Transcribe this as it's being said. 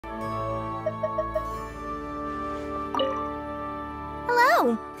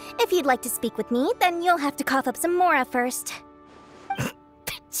Hello! If you'd like to speak with me, then you'll have to cough up some Mora first.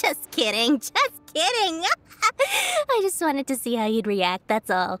 Just kidding, just kidding! I just wanted to see how you'd react, that's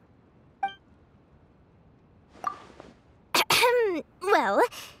all. Well,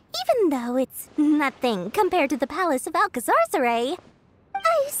 even though it's nothing compared to the Palace of Alcazarzaray,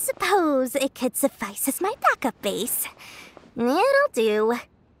 I suppose it could suffice as my backup base. It'll do.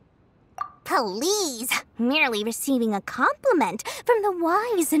 Please, merely receiving a compliment from the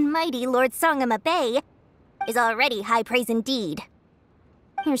wise and mighty Lord Songama Bay is already high praise indeed.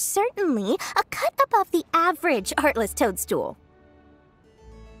 You're certainly a cut above the average Heartless Toadstool.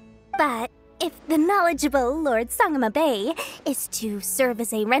 But if the knowledgeable Lord Songama Bay is to serve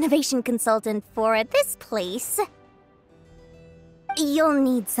as a renovation consultant for this place, you'll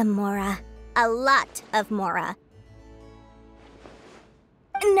need some Mora. A lot of Mora.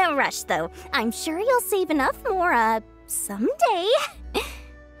 No rush, though. I'm sure you'll save enough Mora someday.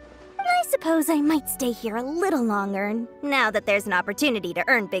 I suppose I might stay here a little longer, now that there's an opportunity to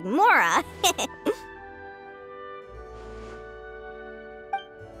earn big Mora.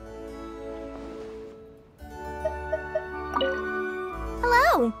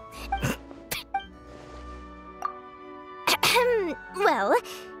 Hello. Well,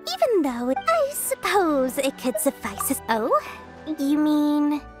 even though I suppose it could suffice as— Oh? You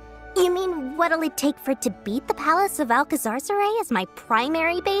mean what'll it take for it to beat the Palace of Alcazarzaray as my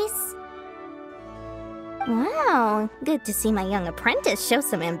primary base? Wow, good to see my young apprentice show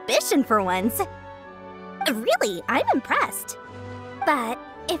some ambition for once. Really, I'm impressed. But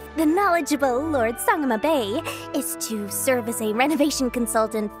if the knowledgeable Lord Songama Bay is to serve as a renovation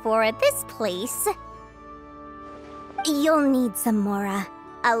consultant for this place, you'll need some Mora.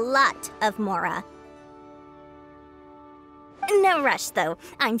 A lot of Mora. No rush, though.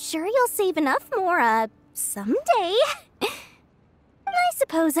 I'm sure you'll save enough Mora someday. I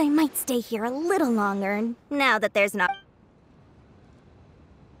suppose I might stay here a little longer, now that there's not—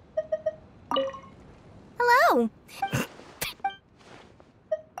 Hello!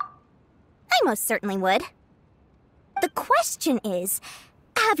 I most certainly would. The question is,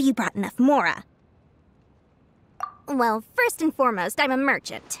 have you brought enough Mora? Well, first and foremost, I'm a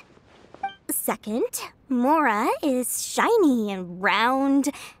merchant. Second, Mora is shiny and round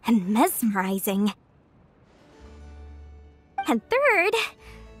and mesmerizing. And third,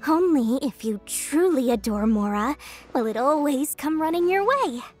 only if you truly adore Mora will it always come running your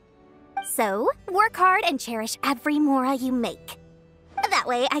way. So, work hard and cherish every Mora you make. That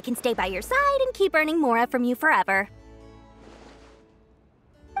way I can stay by your side and keep earning Mora from you forever.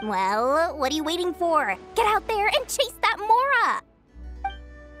 Well, what are you waiting for? Get out there and chase that Mora!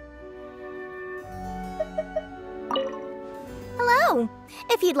 Hello!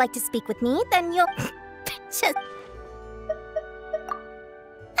 If you'd like to speak with me, then you'll— Just—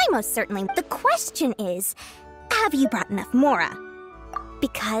 I most certainly— The question is, have you brought enough Mora?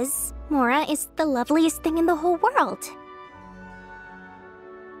 Because Mora is the loveliest thing in the whole world.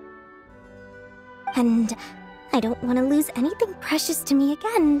 And I don't want to lose anything precious to me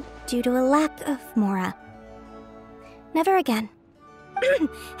again due to a lack of Mora. Never again.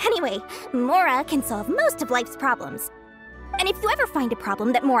 Anyway, Mora can solve most of life's problems. And if you ever find a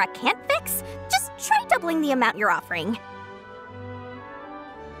problem that Mora can't fix, just try doubling the amount you're offering.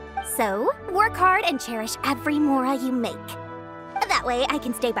 So, work hard and cherish every Mora you make. That way I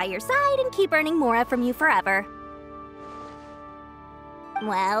can stay by your side and keep earning Mora from you forever.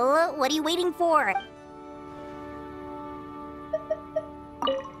 Well, what are you waiting for?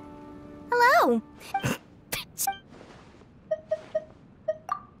 Hello!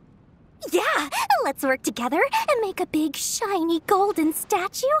 Yeah! Let's work together and make a big, shiny, golden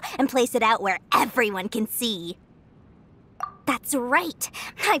statue and place it out where everyone can see. That's right!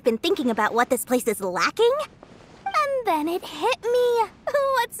 I've been thinking about what this place is lacking. And then it hit me.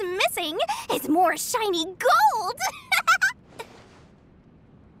 What's missing is more shiny gold!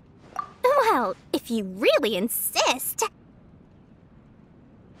 Well, if you really insist.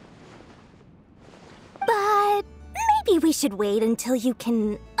 But maybe we should wait until you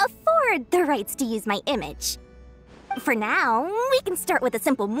can afford the rights to use my image. For now, we can start with a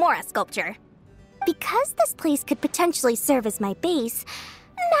simple Mora sculpture. Because this place could potentially serve as my base,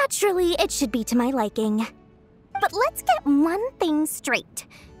 naturally it should be to my liking. But let's get one thing straight.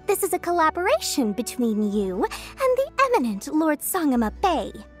 This is a collaboration between you and the eminent Lord Songama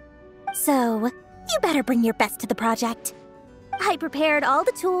Bay. So, you better bring your best to the project. I prepared all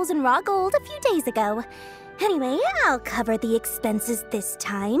the tools and raw gold a few days ago. Anyway, I'll cover the expenses this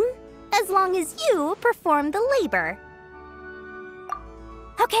time, as long as you perform the labor.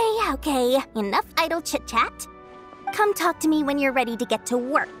 Okay, enough idle chit-chat. Come talk to me when you're ready to get to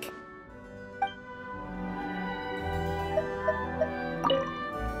work.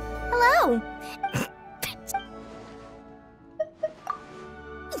 Hello.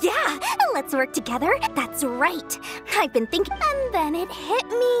 Yeah, let's work together. That's right. I've been thinking, and then it hit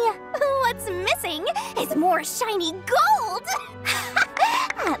me. What's missing is more shiny gold.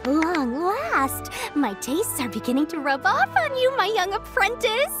 At long last, my tastes are beginning to rub off on you, my young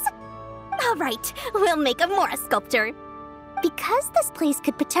apprentice. All right, we'll make a Mora sculpture. Because this place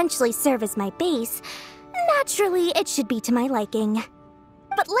could potentially serve as my base, naturally it should be to my liking.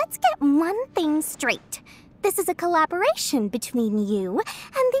 But let's get one thing straight. This is a collaboration between you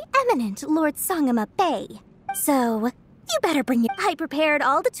and the eminent Lord Sangama Bay. So, you better bring your... I prepared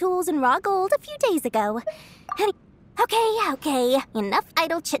all the tools and raw gold a few days ago. Okay, enough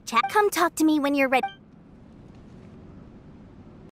idle chit-chat. Come talk to me when you're ready.